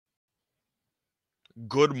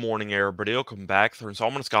Good morning, everybody. Welcome back. Third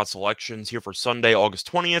installment of Scott Selections here for Sunday, August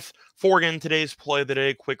 20th. For again, today's play of the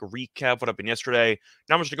day. Quick recap of what happened yesterday.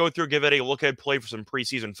 Now I'm just going to go through, give it a look ahead play for some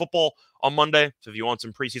preseason football on Monday. So if you want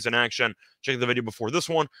some preseason action, check the video before this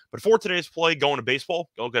one. But for today's play, going to baseball,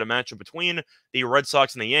 go look at a matchup between the Red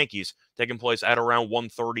Sox and the Yankees, taking place at around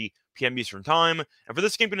 1:30 p.m. Eastern Time. And for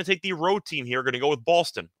this game, going to take the road team here. Going to go with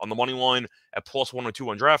Boston on the money line at plus 102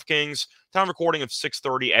 on DraftKings. Time recording of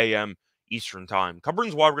 6:30 a.m. Eastern Time.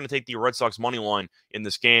 Covering why we're going to take the Red Sox money line in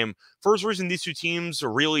this game. First reason, these two teams are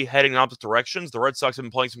really heading in opposite directions. The Red Sox have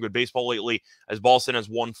been playing some good baseball lately, as Boston has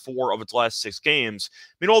won 4 of its last 6 games.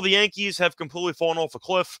 Meanwhile, the Yankees have completely fallen off a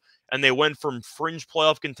cliff, and they went from fringe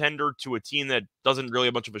playoff contender to a team that doesn't really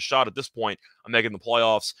have much of a shot at this point of making the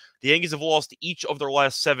playoffs. The Yankees have lost each of their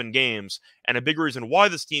last 7 games, and a big reason why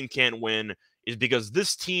this team can't win is because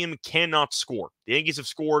this team cannot score. The Yankees have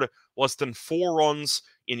scored less than 4 runs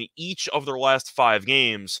in each of their last 5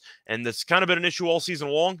 games, and that's kind of been an issue all season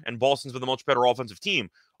long, and Boston's been the much better offensive team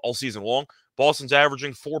all season long. Boston's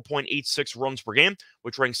averaging 4.86 runs per game,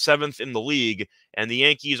 which ranks 7th in the league, and the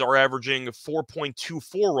Yankees are averaging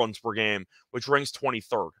 4.24 runs per game, which ranks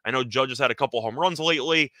 23rd. I know Judge has had a couple home runs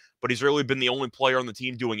lately, but he's really been the only player on the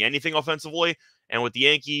team doing anything offensively, and with the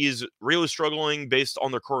Yankees really struggling based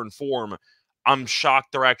on their current form, I'm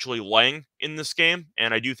shocked they're actually laying in this game,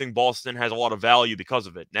 and I do think Boston has a lot of value because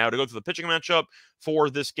of it. Now, to go to the pitching matchup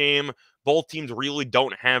for this game, both teams really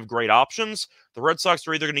don't have great options. The Red Sox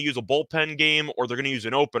are either going to use a bullpen game or they're going to use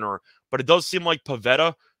an opener, but it does seem like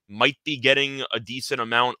Pivetta might be getting a decent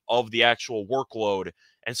amount of the actual workload.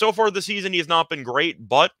 And so far this season, he has not been great,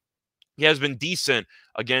 but he has been decent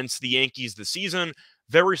against the Yankees this season.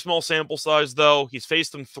 Very small sample size, though. He's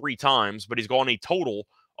faced them 3 times, but he's gone a total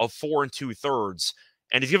of 4 2/3.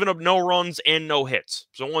 And he's given up no runs and no hits.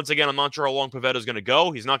 So once again, I'm not sure how long Pivetta is going to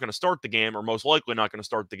go. He's not going to start the game, or most likely not going to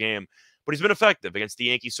start the game. But he's been effective against the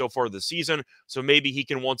Yankees so far this season. So maybe he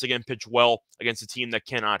can once again pitch well against a team that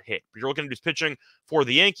cannot hit. But you're looking at his pitching for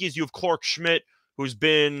the Yankees. You have Clark Schmidt, who's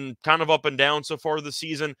been kind of up and down so far this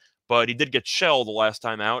season, but he did get shelled the last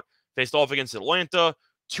time out. Faced off against Atlanta.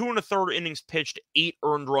 2 1/3 innings pitched, 8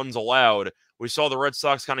 earned runs allowed. We saw the Red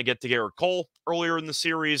Sox kind of get to Garrett Cole earlier in the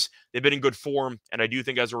series. They've been in good form, and I do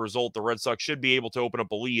think as a result, the Red Sox should be able to open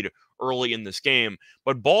up a lead early in this game.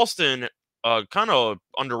 But Boston, kind of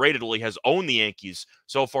underratedly, has owned the Yankees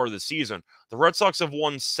so far this season. The Red Sox have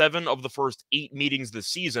won 7 of the first 8 meetings this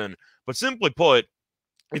season. But simply put,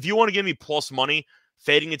 if you want to give me plus money,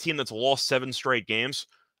 fading a team that's lost 7 straight games,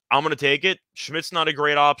 I'm going to take it. Schmidt's not a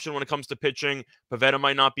great option when it comes to pitching. Pivetta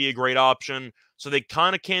might not be a great option. So they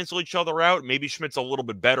kind of cancel each other out. Maybe Schmidt's a little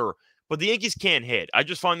bit better. But the Yankees can't hit. I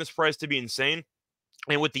just find this price to be insane.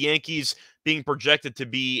 And with the Yankees being projected to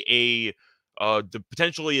be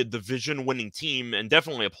potentially a division-winning team and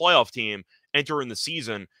definitely a playoff team entering the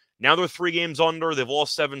season, now they're 3 games under. They've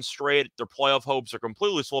lost 7 straight. Their playoff hopes are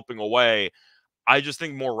completely slipping away. I just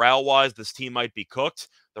think morale-wise, this team might be cooked.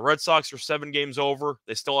 The Red Sox are 7 games over.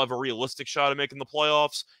 They still have a realistic shot at making the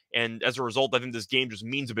playoffs. And as a result, I think this game just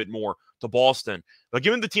means a bit more to Boston. But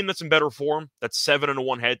given the team that's in better form, that's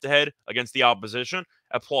 7-1 head-to-head against the opposition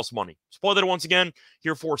at plus money. So play that once again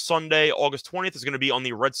here for Sunday, August 20th. Is going to be on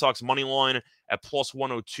the Red Sox money line at plus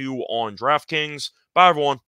 102 on DraftKings. Bye, everyone.